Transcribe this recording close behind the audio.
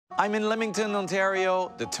I'm in Leamington,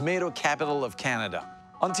 Ontario, the tomato capital of Canada.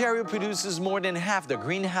 Ontario produces more than half the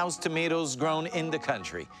greenhouse tomatoes grown in the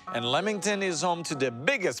country, and Leamington is home to the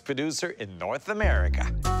biggest producer in North America.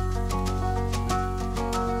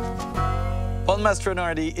 Paul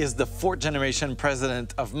Mastronardi is the fourth-generation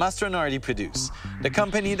president of Mastronardi Produce, the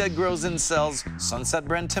company that grows and sells Sunset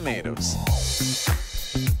brand tomatoes.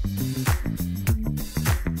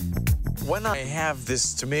 When I have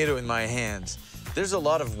this tomato in my hands, there's a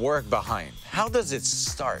lot of work behind. How does it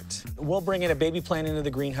start? We'll bring in a baby plant into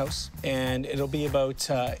the greenhouse, and it'll be about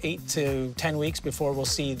 8 to 10 weeks before we'll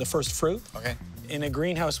see the first fruit. Okay. In a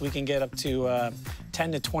greenhouse, we can get up to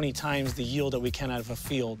 10 to 20 times the yield that we can out of a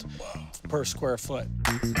field per square foot.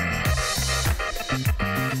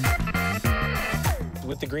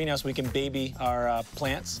 With the greenhouse, we can baby our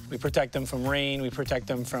plants. We protect them from rain, we protect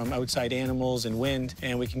them from outside animals and wind,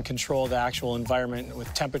 and we can control the actual environment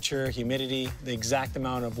with temperature, humidity, the exact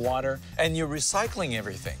amount of water. And you're recycling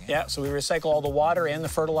everything. Yeah, so we recycle all the water and the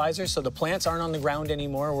fertilizer, so the plants aren't on the ground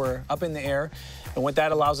anymore, we're up in the air. And what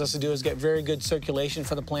that allows us to do is get very good circulation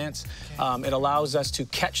for the plants. Okay. It allows us to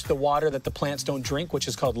catch the water that the plants don't drink, which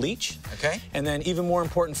is called leach. Okay. And then even more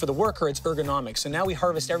important for the worker, it's ergonomics. So now we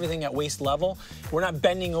harvest everything at waist level. We're not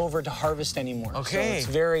bending over to harvest anymore. Okay. So it's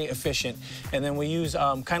very efficient. And then we use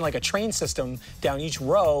kind of like a train system down each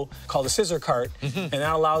row called a scissor cart. And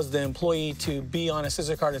that allows the employee to be on a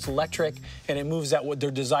scissor cart. It's electric, and it moves at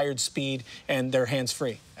their desired speed, and they're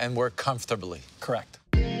hands-free. And work comfortably. Correct.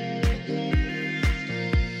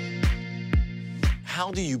 How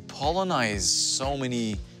do you pollinize so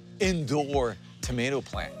many indoor tomato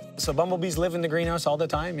plants? So bumblebees live in the greenhouse all the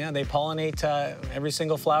time. Yeah, they pollinate every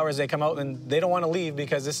single flower as they come out, and they don't want to leave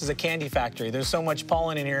because this is a candy factory. There's so much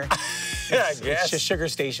pollen in here. Yeah, I guess. It's a sugar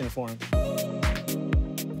station for them.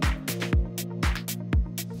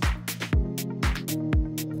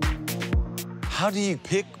 How do you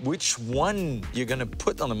pick which one you're going to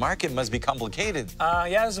put on the market? It must be complicated.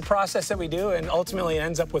 Yeah, it's a process that we do, and ultimately it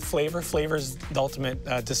ends up with flavor. Flavor's the ultimate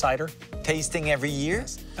decider. Tasting every year?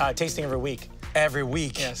 Tasting every week. Every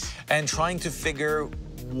week? Yes. And trying to figure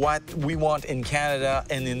what we want in Canada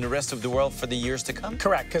and in the rest of the world for the years to come?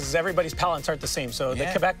 Correct, because everybody's palates aren't the same. So the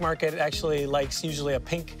Quebec market actually likes usually a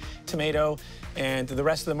pink tomato, and the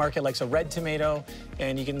rest of the market likes a red tomato.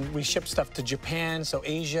 And we ship stuff to Japan, so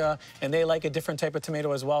Asia, and they like a different type of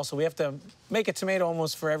tomato as well. So we have to make a tomato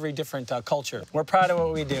almost for every different culture. We're proud of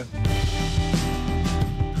what we do.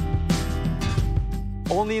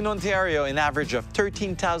 Only in Ontario, an average of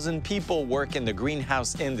 13,000 people work in the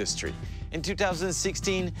greenhouse industry. In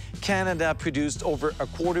 2016, Canada produced over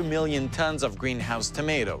 250,000 tons of greenhouse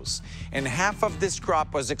tomatoes, and half of this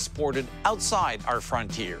crop was exported outside our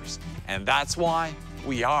frontiers. And that's why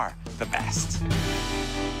we are the best.